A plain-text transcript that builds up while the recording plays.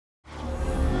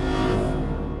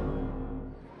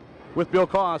With Bill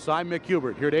Koss, I'm Mick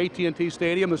Hubert here at AT&T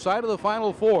Stadium, the site of the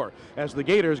Final Four, as the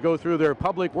Gators go through their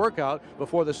public workout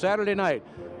before the Saturday night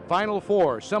Final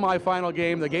Four semifinal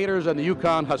game, the Gators and the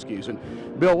UConn Huskies. And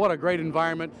Bill, what a great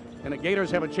environment, and the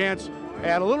Gators have a chance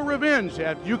at a little revenge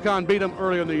at UConn beat them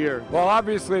earlier in the year. Well,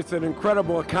 obviously it's an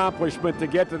incredible accomplishment to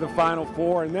get to the Final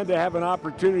Four and then to have an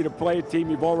opportunity to play a team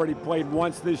you've already played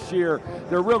once this year.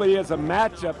 There really is a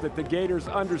matchup that the Gators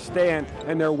understand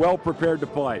and they're well prepared to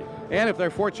play. And if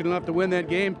they're fortunate enough to win that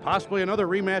game, possibly another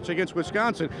rematch against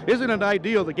Wisconsin, isn't it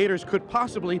ideal the Gators could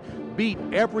possibly beat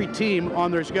every team on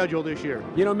their schedule this year?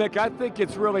 You know, Mick, I think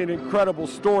it's really an incredible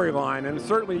storyline, and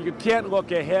certainly you can't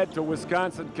look ahead to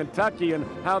Wisconsin, Kentucky, and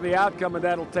how the outcome of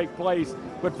that will take place.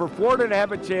 But for Florida to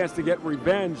have a chance to get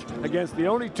revenge against the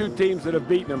only two teams that have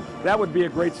beaten them, that would be a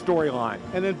great storyline.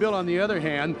 And then, Bill, on the other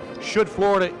hand, should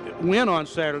Florida win on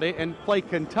Saturday and play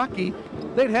Kentucky,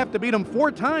 they'd have to beat them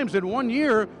 4 times in 1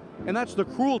 year. And that's the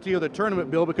cruelty of the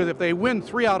tournament, Bill, because if they win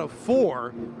 3 out of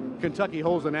 4, Kentucky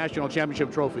holds the national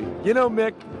championship trophy. You know,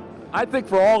 Mick, I think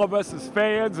for all of us as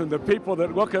fans and the people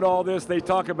that look at all this, they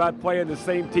talk about playing the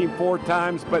same team 4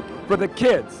 times. But for the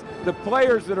kids, the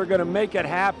players that are going to make it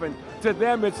happen, to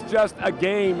them it's just a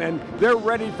game, and they're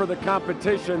ready for the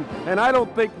competition. And I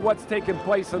don't think what's taken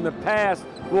place in the past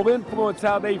will influence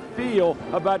how they feel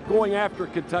about going after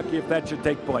Kentucky if that should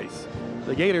take place.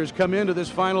 The Gators come into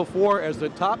this Final Four as the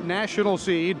top national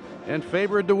seed and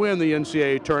favored to win the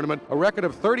NCAA tournament. A record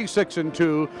of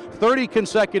 36-2, 30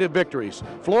 consecutive victories.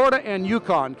 Florida and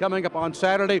UConn coming up on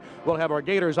Saturday. We'll have our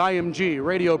Gators IMG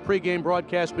radio pregame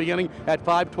broadcast beginning at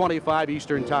 5:25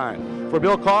 Eastern Time. For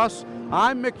Bill Koss,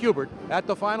 I'm Mick Hubert at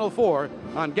the Final Four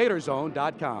on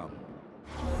GatorZone.com.